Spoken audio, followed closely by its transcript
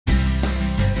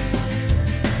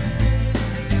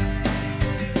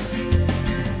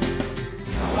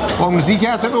Welcome to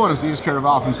ZKast, everyone. I'm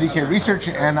ZKast from ZK Research,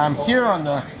 and I'm here on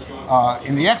the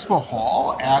in the expo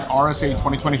hall at RSA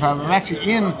 2025. I'm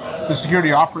actually in the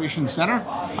Security Operations Center.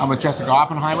 I'm with Jessica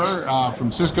Oppenheimer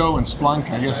from Cisco and Splunk.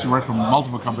 I guess you work for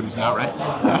multiple companies now, right?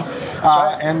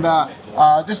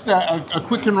 Just a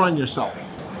quick run yourself.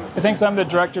 Thanks. I'm the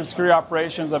Director of Security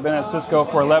Operations. I've been at Cisco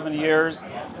for 11 years.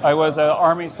 I was an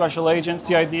Army Special Agent,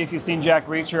 CID. If you've seen Jack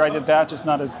Reacher, I did that, just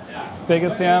not as big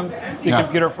as him. Did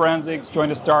computer forensics,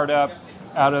 joined a startup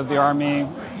out of the Army.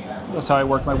 That's how I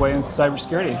worked my way into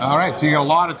cybersecurity. All right, so you got a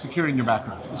lot of security in your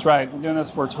background. That's right. I've been doing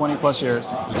this for 20 plus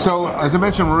years. So, as I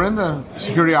mentioned, we're in the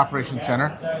Security Operations Center.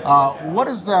 What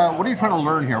are you trying to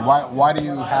learn here? Why do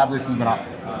you have this even up?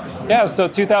 Yeah, so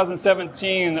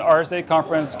 2017 RSA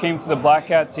conference came to the Black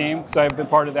Hat team, because I've been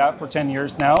part of that for 10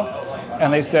 years now.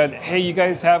 And they said, hey, you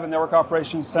guys have a Network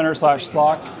Operations Center /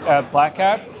 SLOC at Black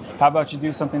Hat. How about you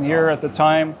do something here? At the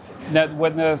time,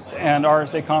 NetWitness and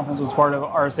RSA conference was part of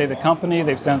RSA the company.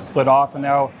 They've since split off, and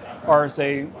now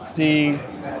RSA-C,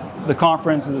 the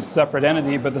conference, is a separate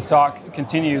entity, but the SOC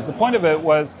continues. The point of it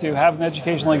was to have an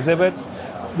educational exhibit.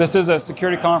 This is a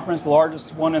security conference, the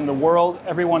largest one in the world.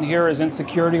 Everyone here is in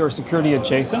security or security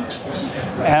adjacent,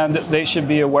 and they should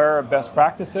be aware of best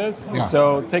practices. Yeah.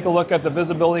 So take a look at the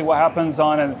visibility, what happens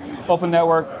on an open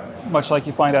network, much like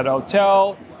you find at a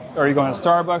hotel, or you're going to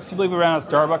Starbucks. You believe we ran out of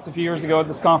Starbucks a few years ago at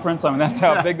this conference? I mean, that's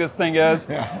how big this thing is.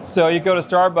 Yeah. So you go to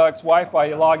Starbucks, Wi-Fi,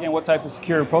 you log in, what type of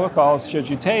security protocols should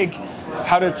you take?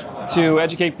 How to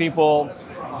educate people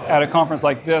at a conference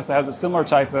like this that has a similar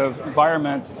type of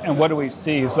environment, and what do we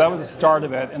see? So that was the start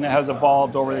of it, and it has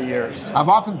evolved over the years. I've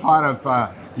often thought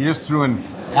of, you just threw an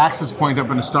access point up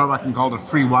in a Starbucks and called it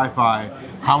free Wi-Fi.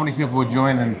 How many people would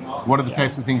join, and what are the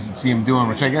types of things you'd see them doing,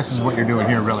 which I guess is what you're doing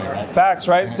here, really, right? Facts,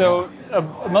 right? Yeah. So a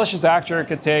malicious actor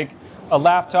could take a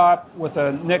laptop with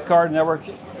a NIC card, network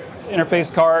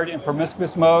interface card, in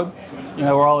promiscuous mode. You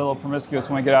know, we're all a little promiscuous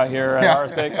when we get out here at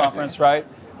RSA conference, right?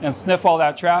 And sniff all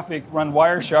that traffic, run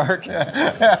Wireshark,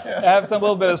 have some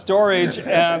little bit of storage,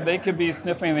 and they could be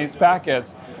sniffing these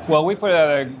packets. Well, we put it at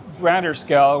a grander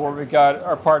scale where we've got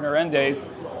our partner Endace.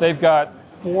 They've got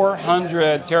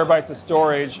 400 terabytes of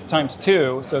storage times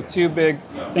 2, so 2 big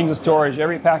things of storage.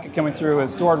 Every packet coming through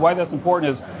is stored. Why that's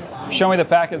important is, show me the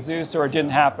packet, Zeus, or it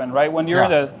didn't happen, right? When you're in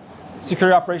the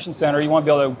Security Operations Center, you want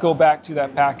to be able to go back to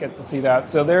that packet to see that.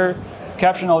 So they're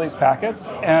capturing all these packets,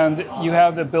 and you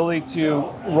have the ability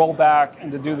to roll back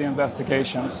and to do the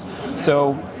investigations.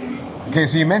 So, okay,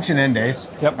 so you mentioned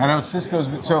Endace. Yep. I know Cisco's.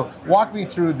 So walk me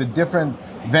through the different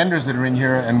vendors that are in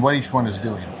here and what each one is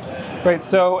doing. Great.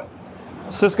 So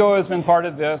Cisco has been part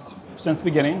of this since the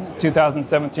beginning.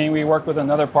 2017, we worked with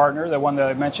another partner, the one that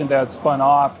I mentioned that spun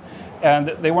off, and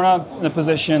they were not in a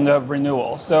position of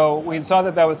renewal. So we saw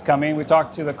that was coming. We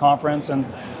talked to the conference, and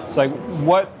it's like,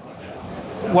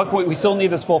 we still need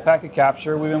this full packet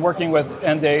capture. We've been working with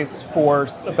Endace for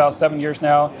about 7 years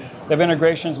now. They have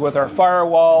integrations with our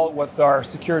firewall, with our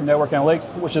secure network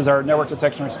analytics, which is our network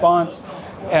detection response,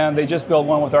 and they just built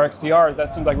one with our XDR.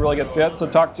 That seemed like a really good fit. So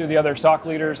talk to the other SOC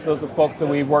leaders. Those are the folks that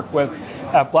we worked with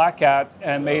at Black Hat,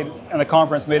 and the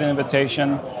conference made an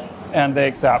invitation, and they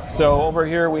accept. So over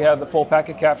here we have the full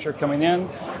packet capture coming in,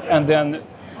 and then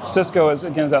Cisco is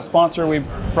that sponsor. We've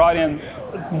brought in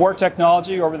more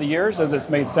technology over the years as it's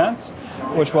made sense,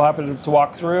 which we'll happen to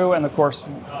walk through. And of course,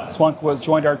 Splunk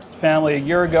joined our family a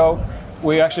year ago.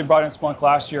 We actually brought in Splunk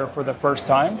last year for the first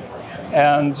time.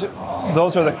 And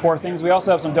those are the core things. We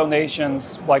also have some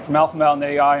donations, like from Alpha Mountain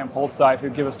AI and PulseDive, who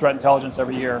give us threat intelligence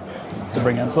every year to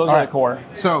bring in. So those are the core.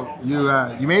 So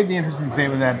you made the interesting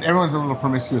statement that everyone's a little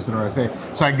promiscuous at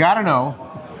RSA. So I got to know,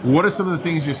 what are some of the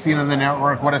things you've seen on the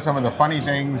network? What are some of the funny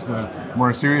things, the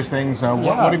more serious things?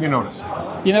 What have you noticed?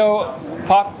 You know,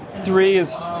 POP3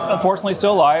 is unfortunately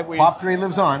still alive. POP3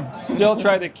 lives on. Still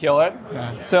try to kill it.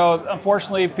 Yeah. So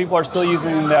unfortunately, people are still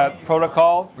using that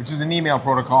protocol. Which is an email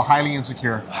protocol, highly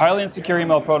insecure. Highly insecure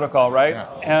email protocol, right? Yeah.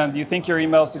 And you think your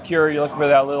email is secure, you look for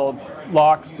that little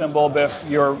lock symbol, but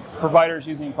if your provider's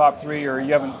using POP3 or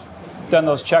you haven't done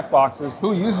those check boxes.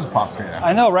 Who uses POP3 now?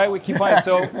 I know, right? We keep finding.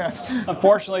 So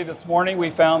unfortunately, this morning we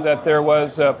found that there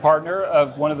was a partner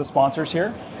of one of the sponsors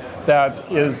here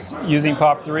that is using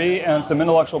POP3, and some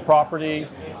intellectual property,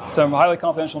 some highly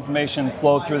confidential information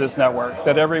flowed through this network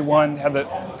that everyone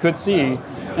could see.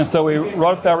 And so we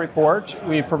wrote up that report.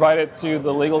 We provided it to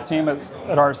the legal team at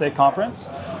RSA conference.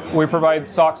 We provide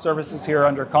SOC services here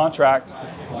under contract,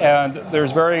 and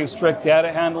there's very strict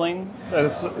data handling.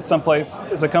 Someplace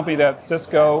is a company that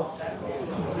Cisco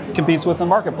competes with the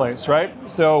marketplace, right?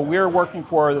 So we're working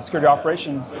for the Security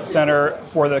Operations Center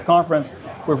for the conference.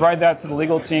 We provide that to the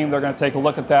legal team. They're going to take a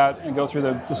look at that and go through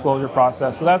the disclosure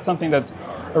process. So that's something that's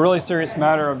a really serious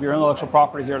matter of your intellectual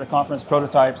property here at a conference,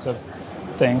 prototypes of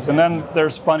things. And then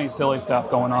there's funny, silly stuff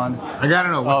going on. I got to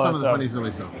know, what's some of the funny,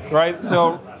 silly stuff? Right,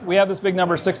 so we have this big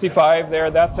number 65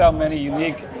 there. That's how many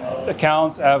unique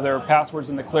accounts have their passwords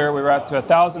in the clear. We were up to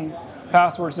 1,000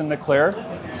 passwords in the clear.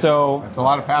 So that's a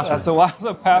lot of passwords. That's a lot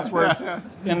of passwords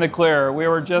in the clear. We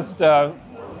were just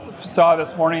saw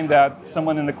this morning that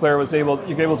someone in the clear was able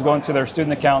to go into their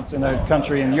student accounts in a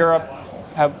country in Europe,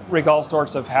 wreak all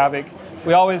sorts of havoc.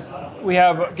 We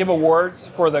give awards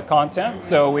for the content.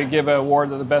 So we give an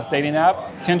award to the best dating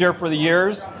app. Tinder for the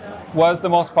years was the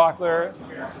most popular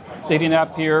dating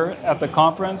app here at the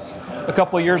conference. A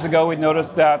couple of years ago, we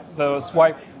noticed that the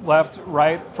swipe left,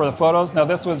 right for the photos. Now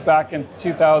this was back in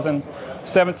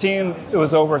 2017. It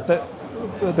was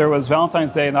there was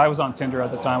Valentine's Day, and I was on Tinder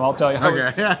at the time. I'll tell you, I was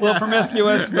a little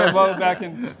promiscuous, but back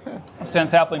in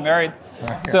since happily married.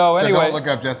 Okay. So anyway, don't look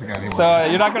up Jessica anymore. So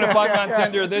you're not going to find me on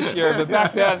Tinder this year, but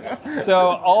back then, so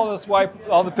all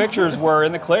the pictures were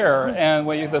in the clear, and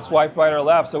when the swipe right or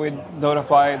left, so we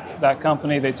notified that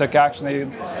company. They took action. They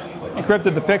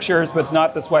encrypted the pictures, but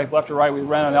not the swipe left or right. We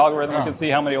ran an algorithm. We could see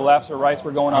how many lefts or rights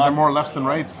were going on. Are there more lefts than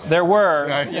rights? There were,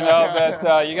 but you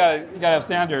got to have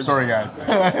standards. Sorry, guys.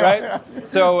 Right?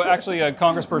 So actually, a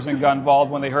congressperson got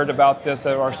involved when they heard about this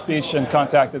at our speech and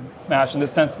contacted Match, and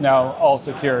this sense now all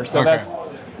secure. So that's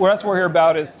what we're here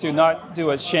about, is to not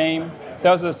do a shame.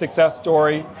 That was a success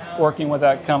story working with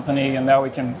that company, and now we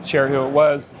can share who it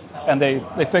was, and they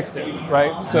fixed it,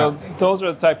 right? So those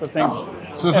are the type of things.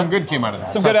 So some good came out of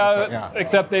that. Some good out of it,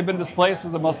 except they've been displaced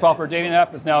as the most popular dating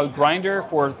app. Is now Grindr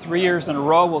for 3 years in a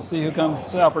row. We'll see who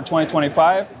comes out for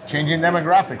 2025. Changing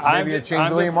demographics. Maybe it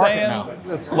changed the market now.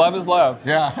 Love is love.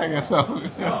 Yeah, I guess so.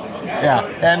 Yeah,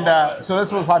 and so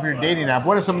that's the most popular dating app.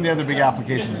 What are some of the other big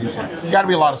applications you see? There's got to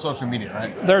be a lot of social media,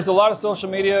 right? There's a lot of social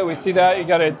media. We see that. You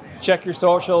got to check your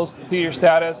socials, see your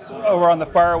status. Over on the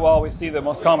firewall, we see the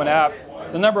most common app.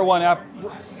 The number one app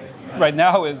right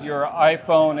now is your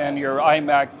iPhone and your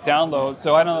iMac downloads.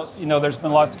 So there's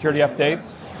been a lot of security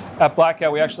updates. At Black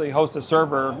Hat, we actually host a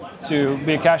server to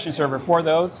be a caching server for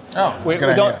those. Oh, that's a good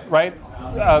idea. Right?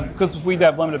 Because we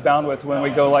have limited bandwidth when we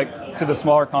go to the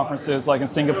smaller conferences like in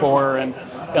Singapore and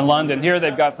in London. Here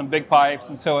they've got some big pipes,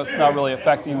 and so it's not really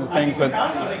affecting the things, but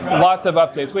lots of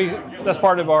updates. That's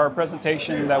part of our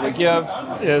presentation that we give,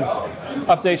 is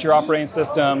update your operating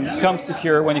system, come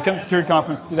secure. When you come to security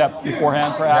conference, do that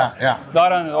beforehand perhaps. Yeah.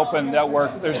 Not on an open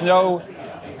network. There's no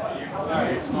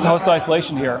host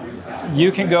isolation here.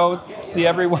 You can go see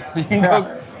everyone. You can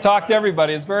go talk to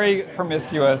everybody. It's very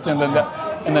promiscuous in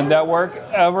the network.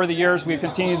 Over the years, we've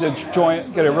continued to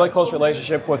get a really close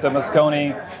relationship with the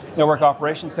Moscone Network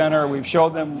Operations Center. We've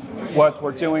showed them what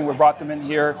we're doing. We brought them in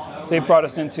here. They brought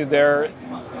us into their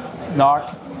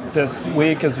NOC this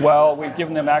week as well. We've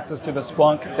given them access to the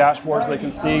Splunk dashboards. They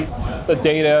can see the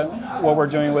data, what we're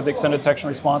doing with extended detection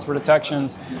response for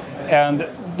detections. And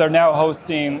they're now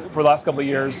hosting, for the last couple of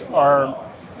years, our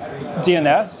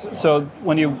DNS. So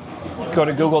when you go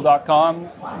to google.com,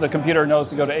 the computer knows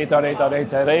to go to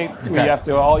 8.8.8.8. Okay. We have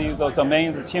to all use those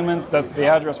domains as humans. That's the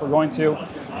address we're going to.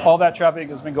 All that traffic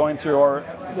has been going through our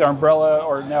umbrella,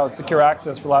 or now secure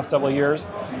access, for the last several years.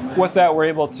 With that, we're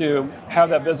able to have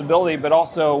that visibility, but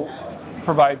also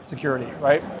provide security,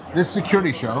 right? This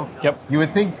security show, Yep. You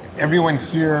would think everyone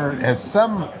here has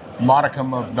some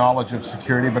modicum of knowledge of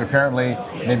security, but apparently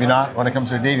maybe not when it comes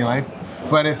to their dating life.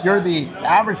 But if you're the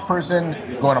average person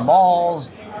going to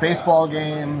malls, baseball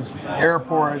games,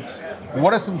 airports,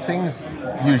 what are some things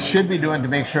you should be doing to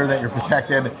make sure that you're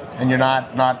protected and you're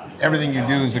not everything you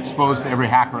do is exposed to every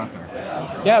hacker out there?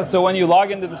 Yeah, so when you log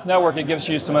into this network, it gives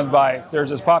you some advice. There's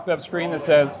this pop-up screen that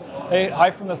says, hey, hi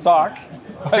from the SOC.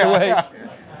 By the way,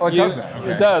 Oh, it does that?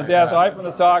 Okay. It does, yeah. So hi from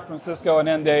the SOC, from Cisco and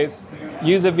Endace.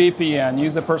 Use a VPN,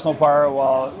 use a personal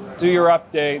firewall, do your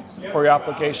updates for your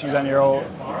applications and your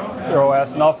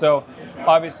OS, and also,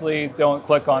 obviously, don't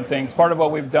click on things. Part of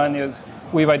what we've done is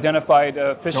we've identified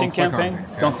a phishing campaign.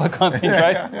 Don't click on things,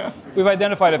 right? We've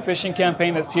identified a phishing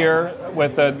campaign that's here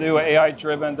with a new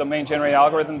AI-driven domain-generated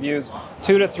algorithm to use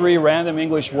 2 to 3 random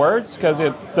English words because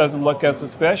it doesn't look as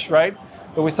suspicious, right?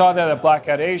 But we saw that at Black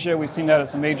Hat Asia. We've seen that at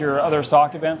some major other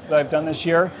SOC events that I've done this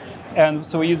year. And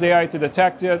so we use AI to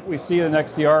detect it. We see an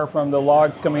XDR from the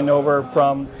logs coming over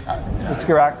from the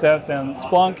Secure Access and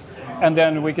Splunk. And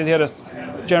then we could hit a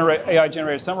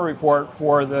AI-generated summary report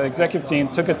for the executive team,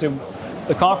 took it to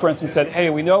the conference and said, hey,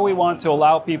 we know we want to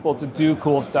allow people to do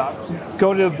cool stuff.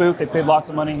 Go to the booth, they paid lots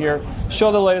of money here,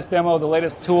 show the latest demo, the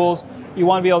latest tools. You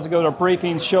want to be able to go to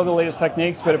briefings, show the latest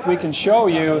techniques, but if we can show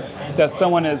you that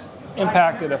someone is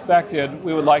impacted, affected,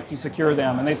 we would like to secure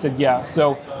them. And they said yes.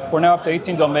 So we're now up to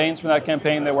 18 domains from that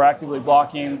campaign that we're actively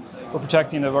blocking. We're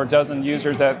protecting over a dozen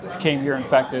users that came here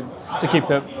infected to keep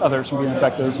others from being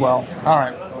infected as well. All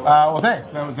right. Well, thanks.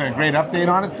 That was a great update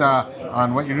on it,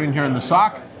 on what you're doing here in the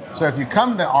SOC. So if you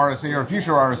come to RSA or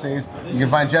future RSAs, you can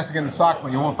find Jessica in the SOC,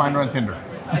 but you won't find her on Tinder.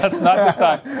 That's not this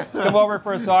time. Come over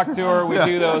for a SOC tour. We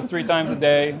do those 3 times a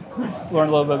day. Learn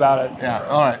a little bit about it. Yeah,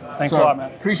 all right. Thanks a lot,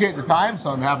 man. Appreciate the time.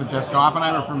 So on behalf of Jessica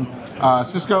Oppenheimer from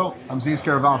Cisco, I'm Z's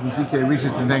Caraval from ZK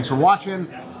Research, and thanks for watching.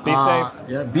 Be safe.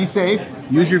 Yeah, be safe.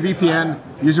 Use your VPN.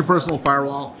 Use your personal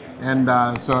firewall. And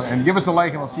give us a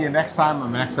like, and we'll see you next time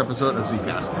on the next episode of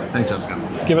ZKast. Thanks,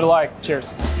 Jessica. Give it a like.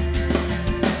 Cheers.